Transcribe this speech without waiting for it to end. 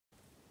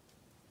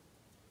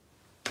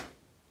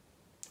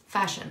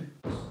fashion.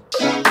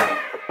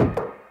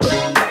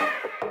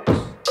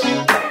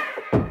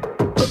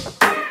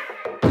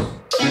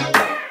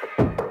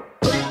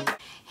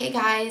 Hey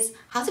guys,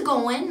 how's it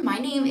going? My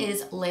name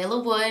is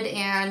Layla Wood,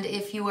 and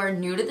if you are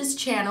new to this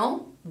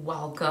channel,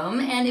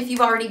 welcome. And if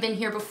you've already been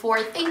here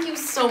before, thank you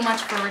so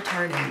much for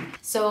returning.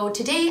 So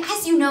today,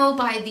 as you know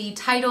by the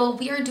title,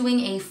 we are doing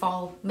a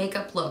fall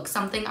makeup look,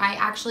 something I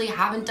actually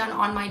haven't done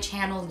on my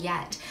channel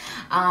yet,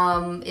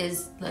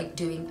 is like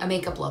doing a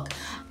makeup look.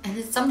 And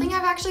it's something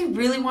I've actually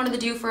really wanted to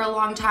do for a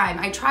long time.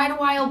 I tried a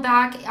while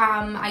back.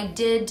 I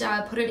did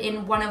put it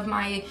in one of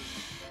my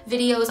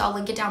videos. I'll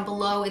link it down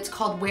below. It's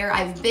called Where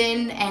I've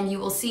Been, and you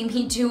will see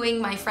me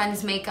doing my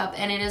friend's makeup,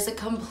 and it is a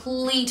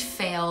complete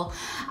fail.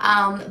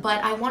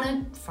 But I want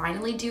to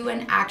finally do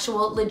an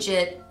actual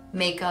legit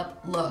makeup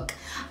look.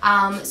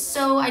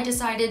 So I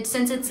decided,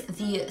 since it's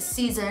the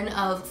season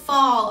of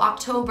fall,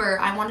 October,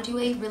 I want to do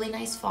a really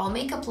nice fall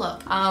makeup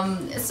look.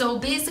 So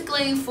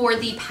basically for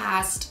the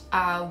past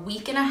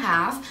week and a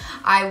half,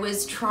 I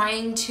was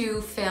trying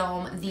to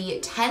film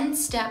the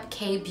 10-step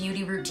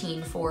K-beauty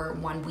routine for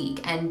 1 week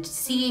and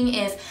seeing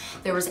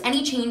if there was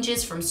any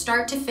changes from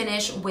start to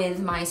finish with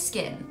my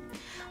skin.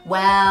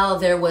 Well,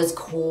 there was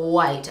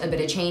quite a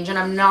bit of change, and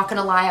I'm not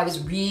gonna lie, I was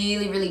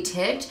really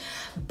ticked,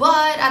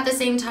 but at the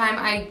same time,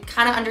 I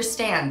kind of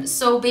understand.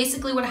 So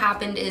basically what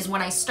happened is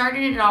when I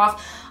started it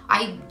off,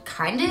 I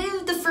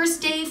the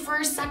first day,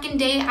 second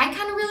day, I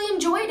kind of really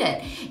enjoyed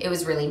it. It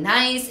was really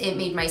nice. It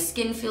made my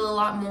skin feel a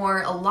lot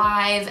more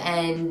alive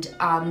and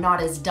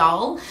not as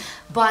dull.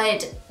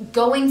 But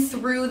going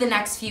through the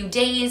next few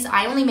days,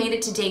 I only made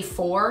it to day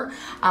 4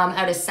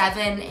 out of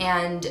 7,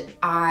 and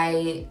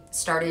I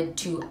started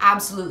to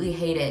absolutely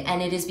hate it.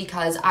 And it is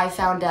because I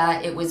found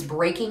that it was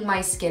breaking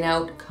my skin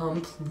out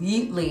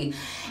completely,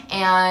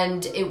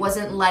 and it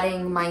wasn't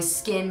letting my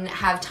skin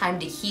have time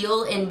to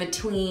heal in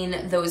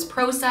between those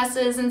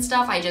processes and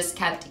stuff. I just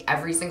kept,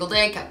 every single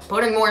day, kept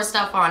putting more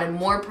stuff on and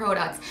more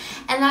products.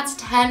 And that's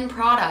 10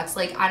 products.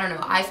 Like, I don't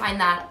know, I find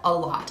that a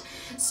lot.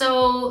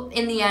 So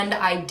in the end,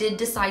 I did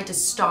decide to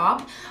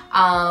stop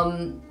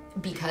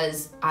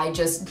because I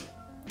just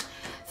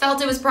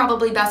felt it was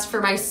probably best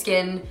for my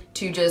skin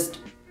to just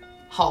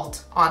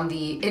halt on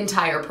the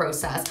entire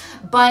process.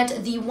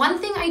 But the one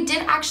thing I did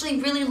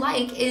actually really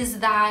like is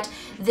that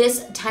this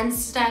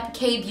 10-step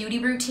K-beauty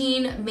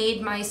routine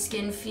made my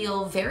skin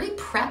feel very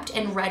prepped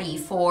and ready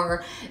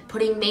for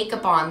putting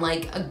makeup on,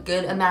 like a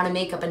good amount of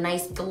makeup, a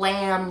nice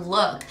glam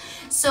look.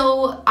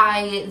 So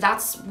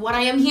that's what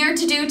I am here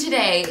to do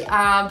today,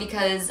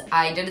 because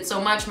I did it so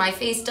much, my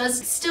face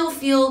does still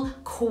feel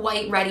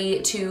quite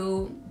ready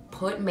to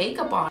put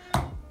makeup on.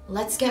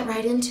 Let's get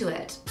right into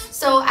it.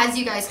 So as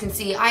you guys can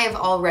see, I have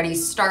already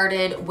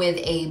started with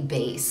a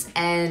base,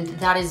 and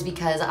that is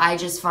because I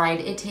just find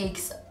it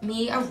takes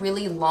me a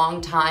really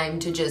long time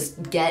to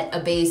just get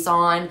a base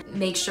on,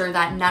 make sure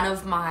that none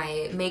of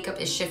my makeup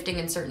is shifting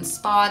in certain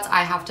spots.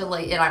 I have to,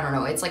 like, I don't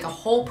know, it's like a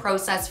whole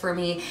process for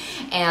me.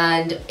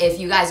 And if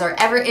you guys are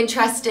ever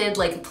interested,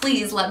 like,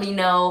 please let me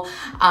know.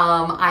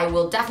 I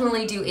will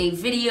definitely do a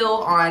video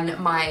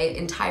on my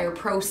entire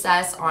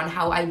process on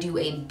how I do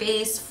a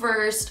base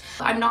first.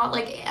 I'm not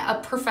like a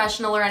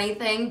professional or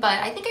anything, but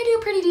I think I do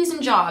a pretty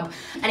decent job.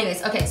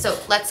 Anyways, okay, so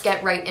let's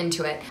get right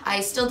into it. I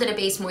still did a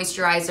base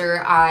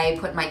moisturizer. I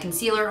put my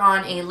concealer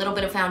on, a little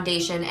bit of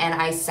foundation, and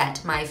I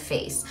set my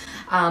face.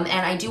 And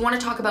I do want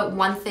to talk about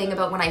one thing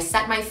about when I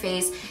set my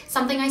face,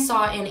 something I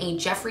saw in a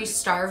Jeffree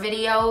Star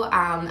video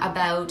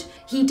about,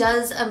 he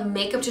does a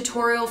makeup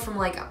tutorial from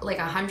like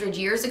 100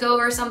 years ago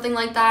or something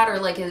like that,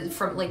 or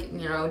from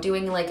you know,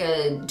 doing like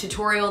a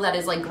tutorial that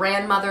his like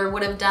grandmother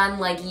would have done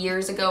like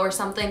years ago or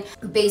something.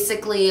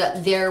 Basically,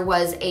 there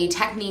was a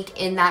technique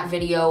in that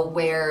video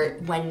where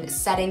when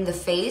setting the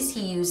face, he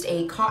used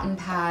a cotton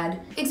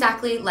pad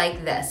exactly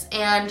like this.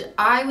 And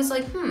I was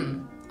like,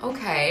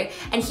 okay.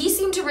 And he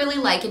seemed to really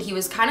like it. He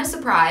was kind of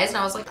surprised, and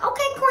I was like,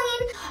 okay,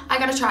 queen, I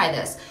gotta try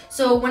this.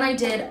 So when I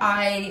did,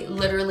 I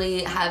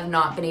literally have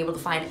not been able to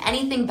find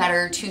anything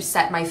better to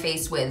set my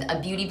face with. A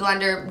beauty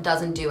blender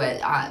doesn't do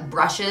it.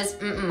 Brushes,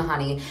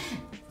 honey.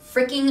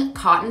 Freaking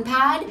cotton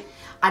pad,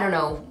 I don't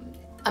know.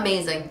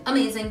 Amazing,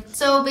 amazing.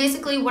 So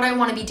basically what I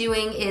want to be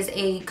doing is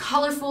a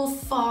colorful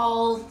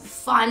fall,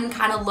 fun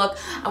kind of look.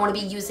 I want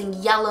to be using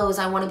yellows.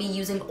 I want to be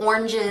using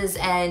oranges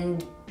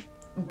and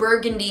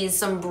burgundies,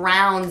 some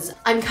browns.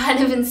 I'm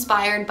kind of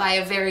inspired by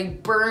a very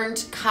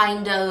burnt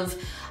kind of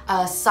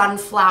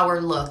sunflower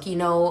look, you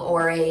know,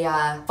 or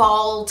a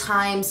fall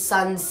time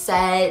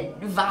sunset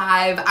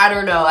vibe. I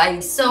don't know.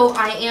 So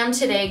I am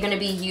today going to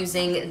be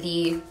using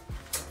the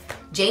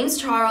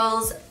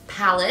JamesCharles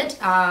palette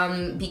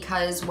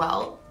because,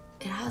 well,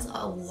 it has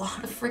a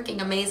lot of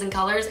freaking amazing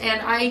colors,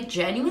 and I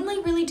genuinely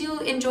really do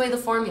enjoy the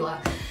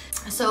formula.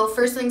 So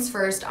first things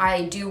first,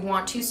 I do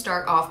want to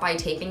start off by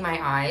taping my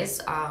eyes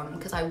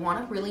because I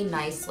want a really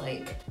nice,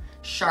 like,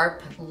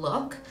 sharp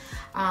look.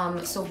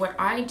 So what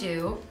I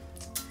do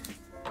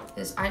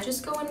is I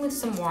just go in with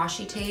some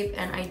washi tape,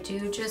 and I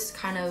do just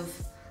kind of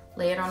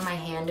lay it on my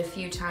hand a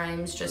few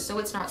times just so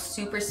it's not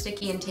super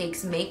sticky and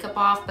takes makeup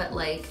off, but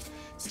like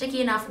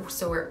sticky enough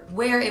so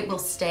where it will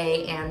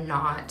stay and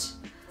not,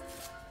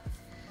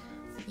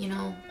 you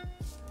know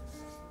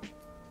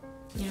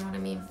what I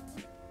mean?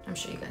 I'm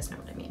sure you guys know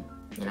what I mean,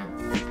 you know?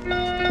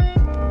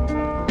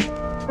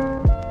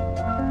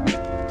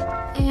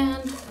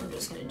 And I'm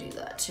just gonna do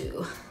that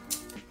to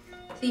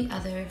the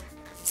other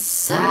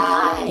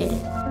side.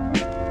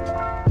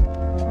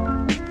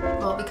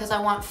 Well, because I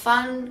want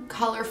fun,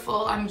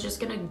 colorful, I'm just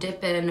gonna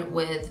dip in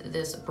with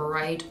this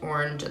bright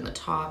orange in the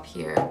top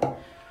here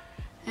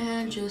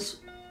and just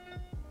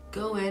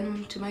go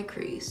into my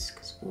crease,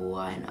 because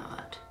why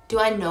not? Do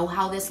I know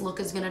how this look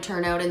is gonna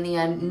turn out in the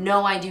end?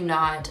 No, I do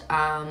not.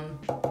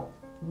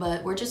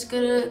 But we're just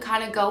gonna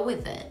kind of go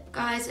with it.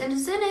 Guys, and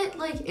isn't it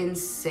like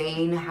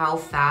insane how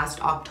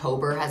fast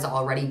October has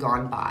already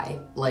gone by?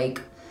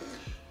 Like,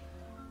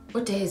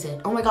 what day is it?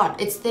 Oh my God,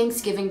 it's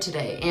Thanksgiving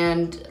today,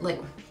 and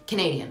like,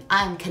 Canadian,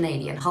 I'm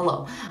Canadian,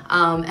 hello.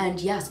 And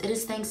yes, it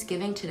is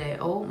Thanksgiving today.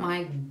 Oh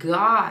my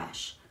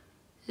gosh,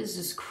 this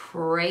is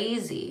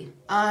crazy.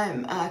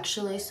 I'm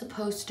actually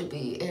supposed to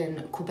be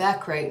in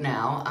Quebec right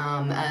now.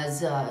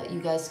 As you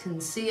guys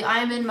can see,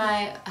 I'm in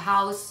my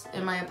house,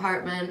 in my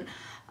apartment,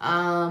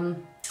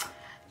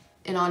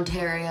 in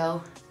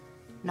Ontario,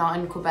 not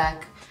in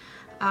Quebec.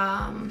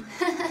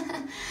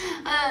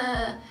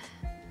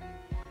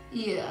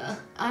 Yeah,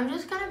 I'm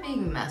just kind of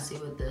being messy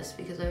with this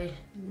because I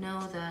know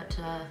that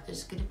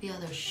there's gonna be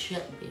other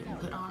shit being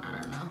put on, I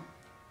don't know.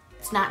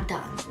 It's not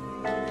done.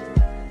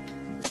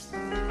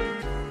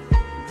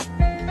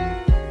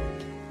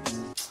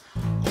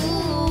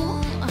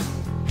 Ooh,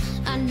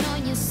 I know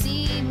you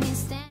see me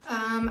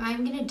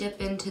I'm gonna dip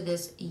into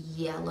this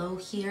yellow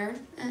here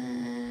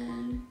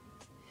and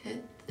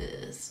hit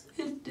this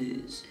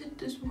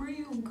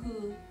real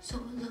good so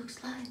it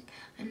looks like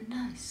a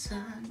nice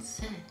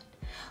sunset.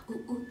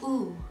 Ooh, ooh,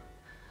 ooh.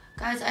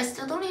 Guys, I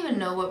still don't even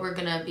know what we're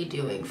gonna be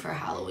doing for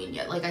Halloween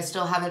yet. Like, I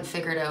still haven't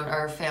figured out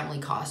our family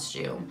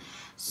costume.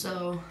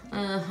 So,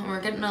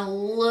 we're getting a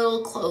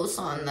little close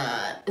on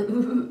that.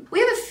 We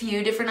have a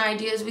few different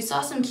ideas. We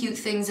saw some cute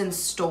things in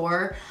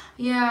store.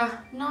 Yeah,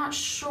 not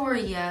sure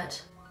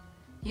yet.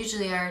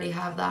 Usually I already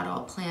have that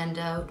all planned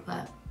out,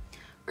 but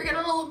we're getting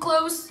a little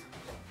close.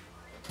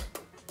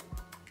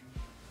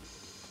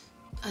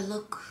 I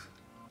look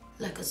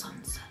like a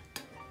sunset.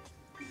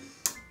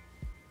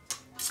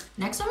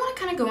 Next, I want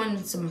to kind of go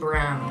into some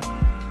brown.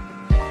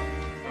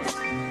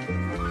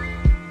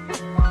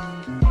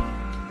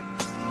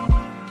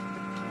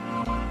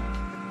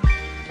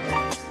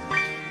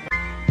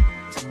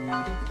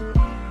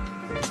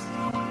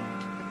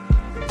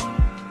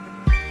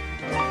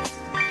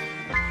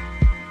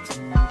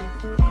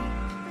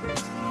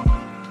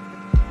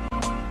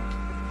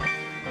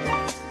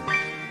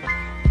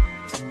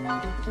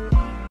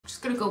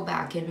 Just gonna go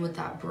back in with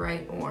that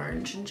bright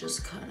orange and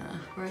just kind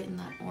of brighten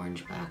that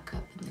orange back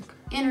up in the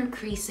inner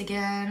crease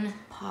again.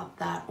 Pop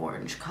that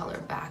orange color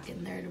back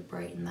in there to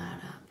brighten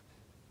that up.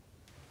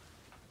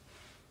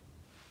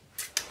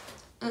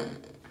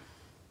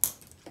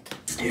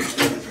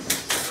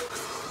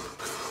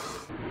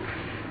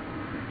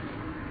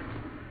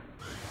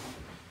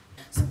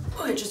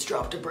 Oh, I just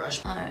dropped a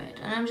brush. All right,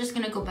 and I'm just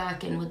gonna go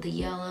back in with the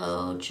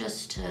yellow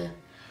just to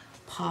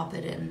pop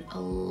it in a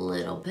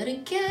little bit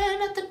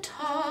again at the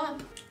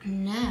top.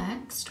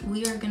 Next,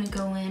 we are gonna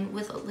go in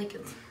with like,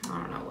 I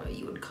don't know what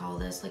you would call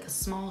this, like a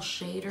small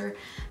shader,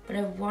 but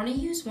I wanna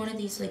use one of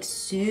these like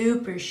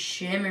super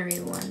shimmery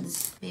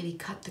ones. Maybe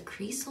cut the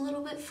crease a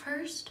little bit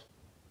first.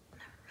 I've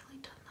never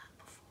really done that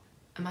before.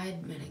 Am I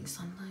admitting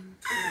something?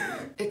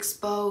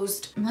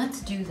 Exposed.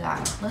 Let's do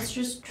that. Let's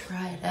just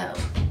try it out.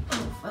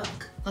 Oh,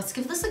 fuck. Let's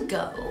give this a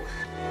go.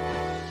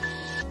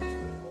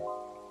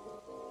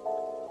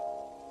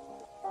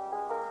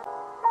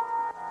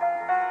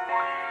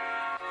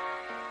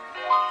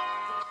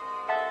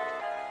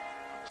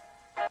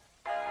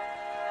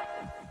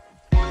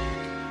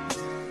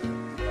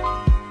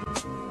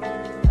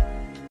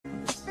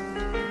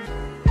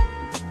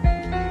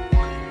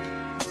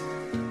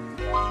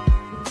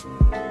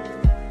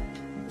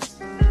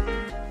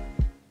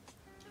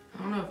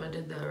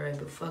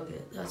 Fuck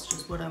it, that's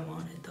just what I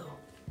wanted though.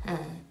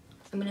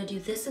 I'm gonna do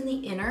this in the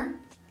inner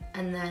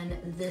and then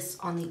this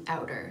on the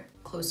outer,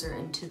 closer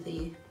into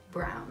the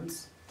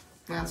browns.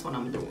 That's what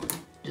I'm doing,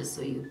 just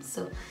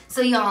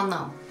so y'all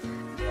know.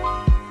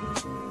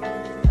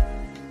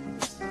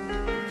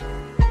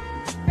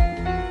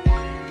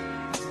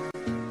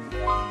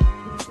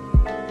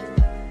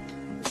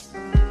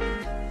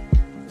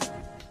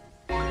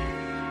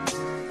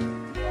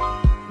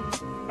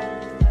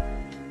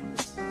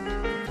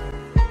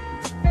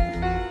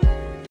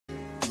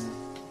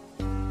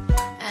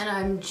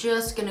 I'm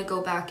just gonna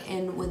go back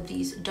in with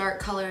these dark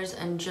colors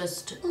and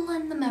just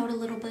blend them out a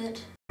little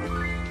bit.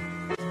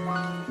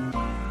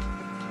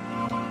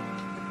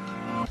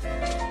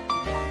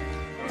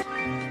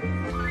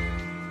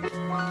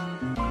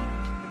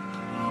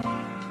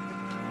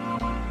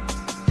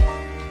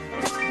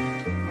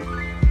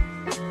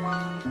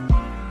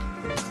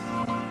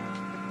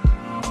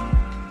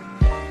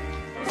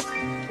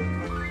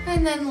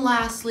 And then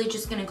lastly,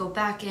 just gonna go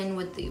back in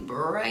with the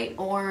bright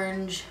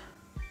orange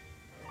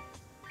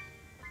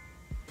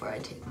before I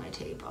take my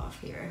tape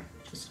off here,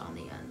 just on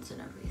the ends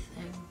and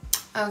everything.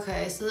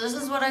 Okay, so this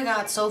is what I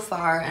got so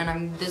far,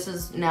 and this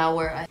is now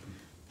where I...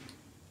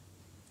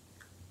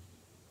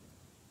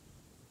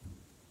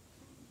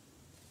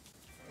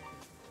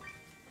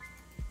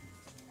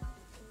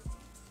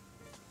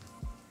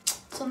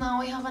 So now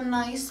we have a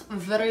nice,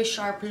 very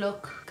sharp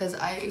look, because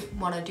I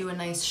want to do a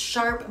nice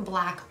sharp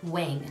black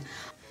wing.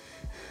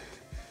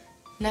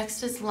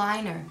 Next is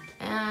liner,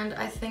 and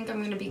I think I'm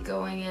going to be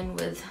going in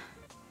with,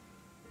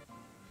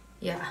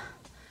 yeah,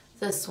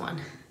 this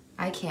one.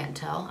 I can't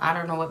tell. I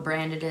don't know what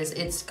brand it is.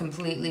 It's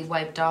completely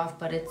wiped off,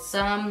 but it's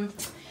a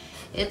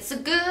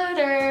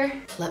gooder.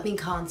 Let me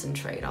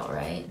concentrate, all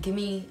right? Give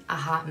me a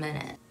hot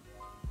minute.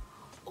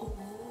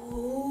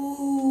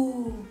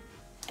 Ooh.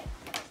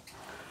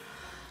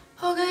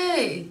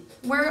 Okay,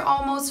 we're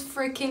almost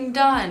freaking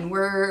done.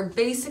 We're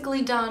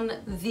basically done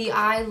the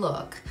eye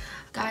look.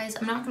 Guys,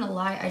 I'm not gonna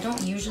lie, I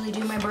don't usually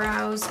do my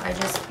brows. I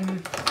just,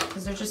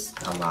 because they're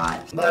just a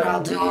lot. But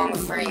I'll do them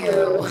for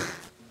you.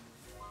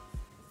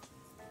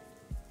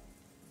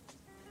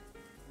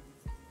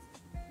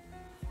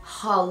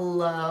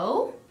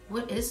 Hello?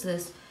 What is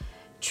this?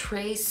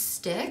 Trace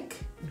stick?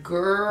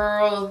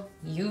 Girl,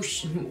 you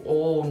should,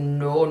 oh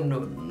no, no,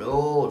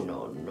 no,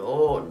 no,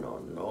 no, no,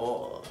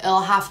 no.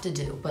 I'll have to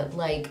do, but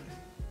like,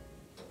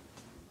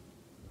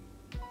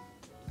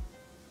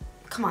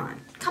 come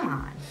on, come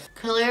on.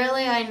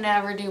 Clearly I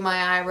never do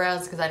my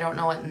eyebrows because I don't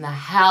know what in the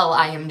hell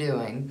I am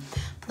doing,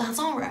 but that's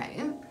all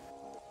right.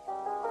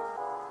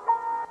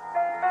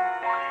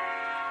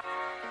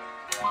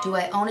 Do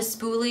I own a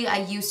spoolie? I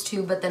used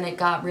to, but then it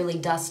got really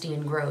dusty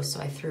and gross, so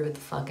I threw it the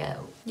fuck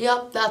out.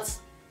 Yep, that's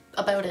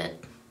about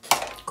it.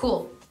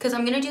 Cool, because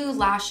I'm gonna do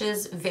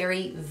lashes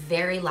very,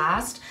 very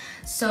last.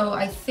 So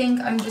I think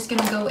I'm just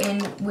gonna go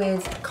in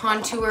with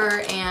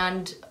contour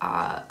and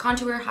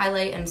contour,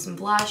 highlight, and some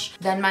blush.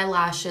 Then my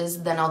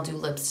lashes, then I'll do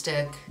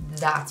lipstick.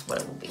 That's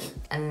what it will be,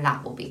 and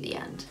that will be the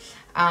end.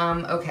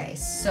 Okay,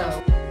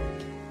 so.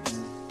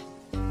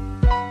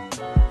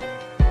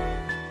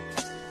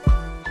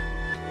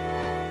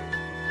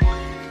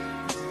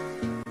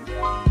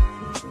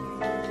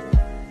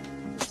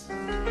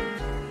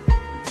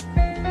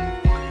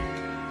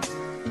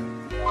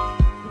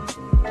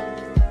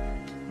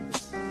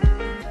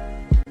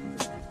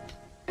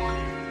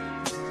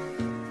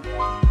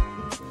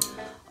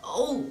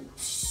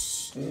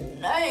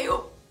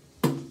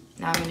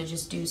 Now I'm gonna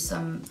just do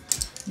some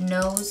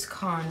nose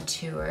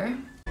contour.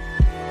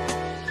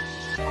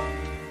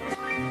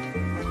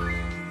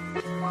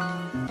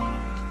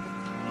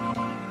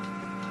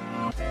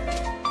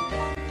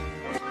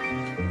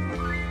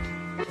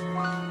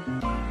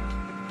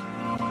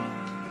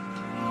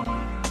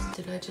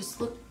 Did I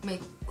just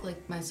make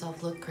like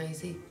myself look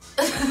crazy?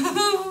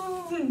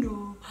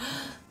 No.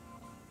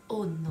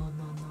 Oh no,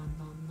 no, no,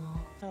 no, no.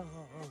 Oh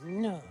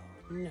no,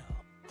 no.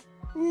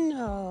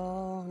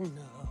 No, no,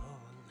 no.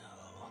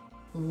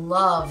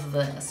 Love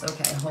this.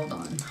 Okay, hold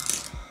on.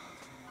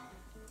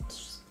 Let's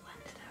just blend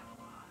it out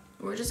a lot.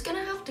 We're just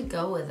gonna have to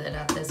go with it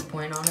at this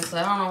point, honestly.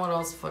 I don't know what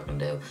else to fucking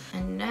do.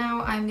 And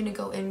now I'm gonna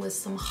go in with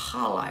some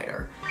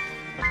highlighter.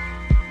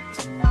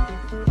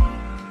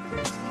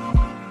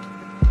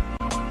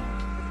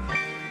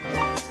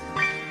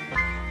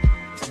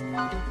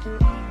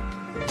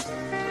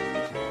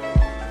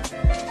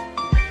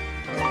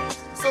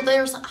 So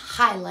there's a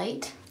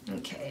highlight.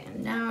 Okay,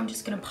 and now I'm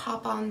just gonna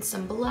pop on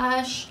some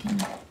blush.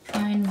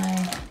 Find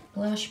my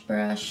blush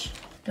brush.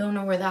 Don't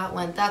know where that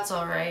went. That's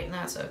all right,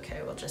 that's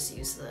okay. We'll just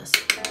use this.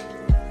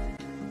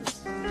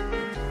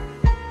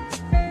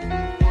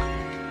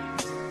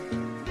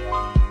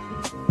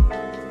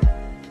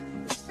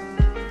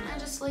 I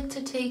just like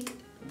to take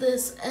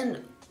this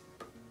and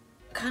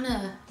kind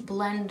of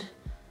blend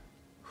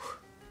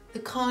the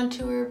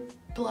contour,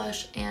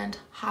 blush, and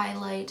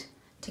highlight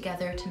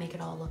together to make it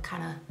all look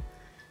kind of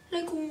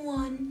like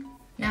one.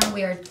 Now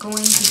we are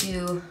going to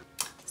do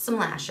some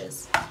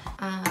lashes.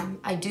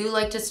 I do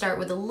like to start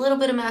with a little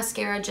bit of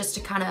mascara just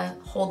to kind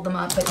of hold them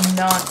up, but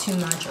not too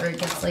much, or it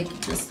gets like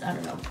just, I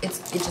don't know, it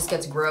just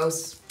gets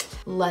gross.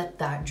 Let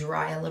that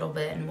dry a little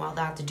bit, and while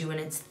that's doing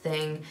its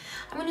thing,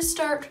 I'm gonna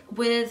start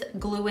with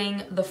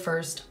gluing the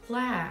first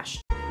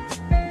lash.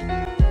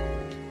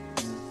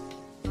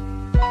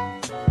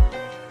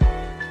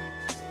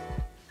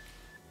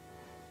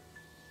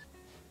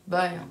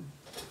 Bam.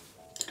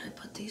 Did I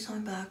put these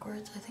on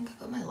backwards? I think I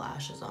put my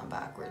lashes on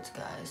backwards,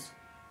 guys.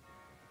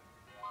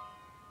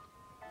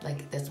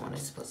 Like this one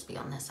is supposed to be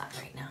on this side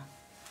right now.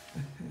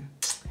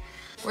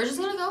 We're just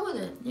gonna go with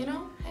it, you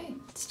know? Hey,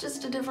 it's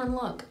just a different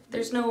look.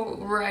 There's no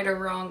right or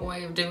wrong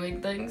way of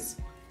doing things.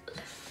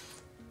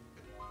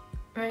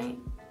 Right?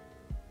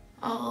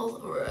 All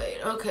right,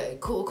 okay,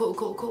 cool, cool,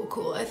 cool, cool,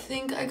 cool. I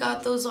think I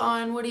got those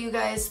on. What do you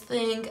guys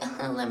think?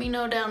 Let me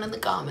know down in the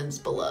comments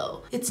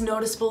below. It's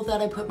noticeable that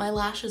I put my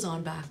lashes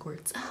on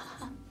backwards.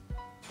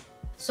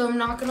 So So I'm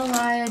not gonna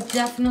lie, I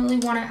definitely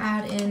want to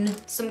add in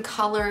some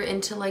color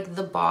into like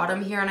the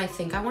bottom here, and I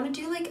think I want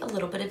to do like a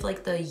little bit of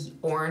like the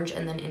orange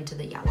and then into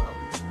the yellow.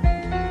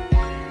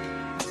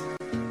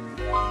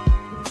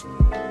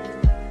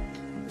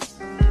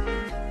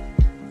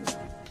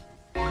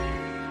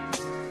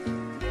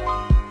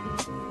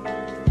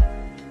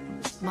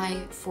 My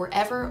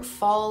forever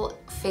fall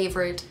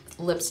favorite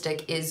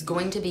lipstick is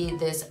going to be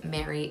this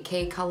Mary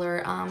Kay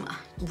color,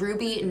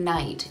 Ruby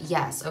Night.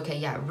 Yes, okay,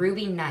 yeah,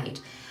 Ruby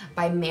Night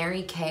by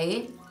Mary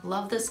Kay.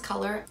 Love this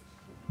color.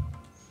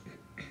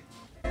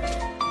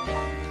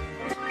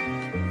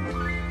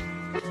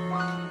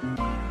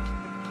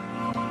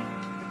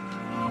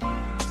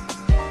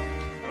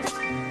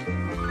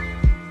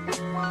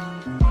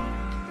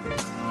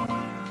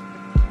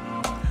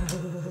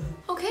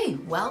 Okay,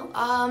 well,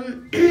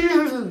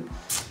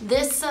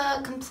 this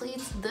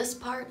completes this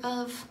part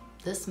of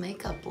this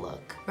makeup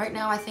look. Right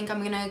now, I think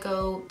I'm gonna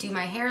go do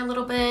my hair a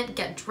little bit,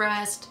 get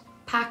dressed,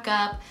 pack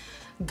up,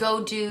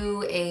 go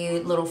do a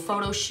little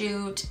photo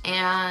shoot,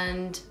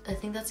 and I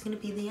think that's gonna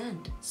be the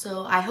end.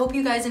 So I hope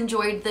you guys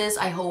enjoyed this.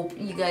 I hope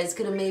you guys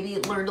could have maybe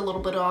learned a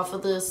little bit off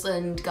of this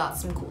and got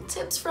some cool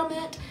tips from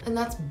it. And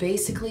that's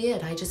basically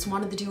it. I just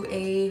wanted to do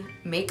a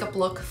makeup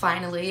look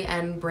finally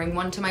and bring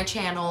one to my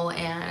channel.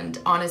 And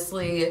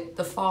honestly,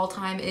 the fall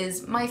time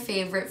is my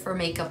favorite for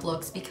makeup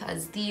looks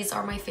because these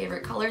are my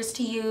favorite colors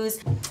to use.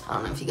 I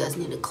don't know if you guys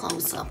need a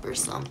close up or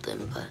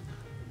something, but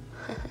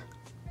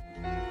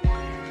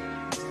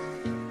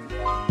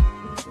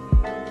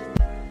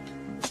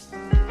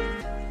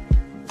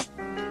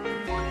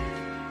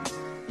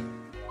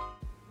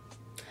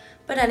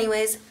But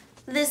anyways,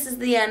 this is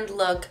the end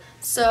look.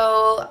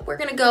 So we're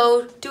gonna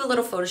go do a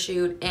little photo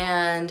shoot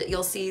and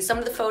you'll see some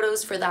of the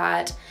photos for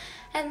that.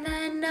 And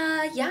then,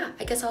 yeah,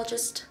 I guess I'll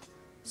just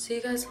see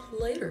you guys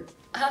later.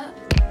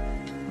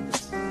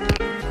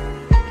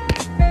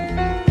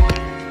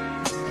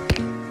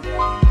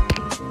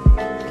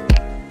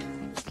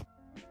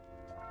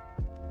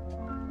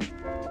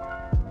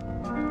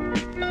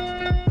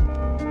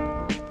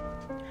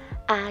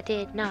 I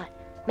did not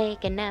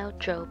make an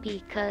outro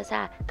because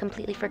I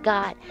completely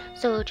forgot.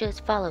 So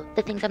just follow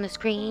the things on the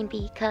screen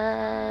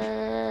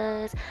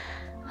because,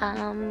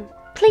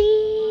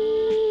 please.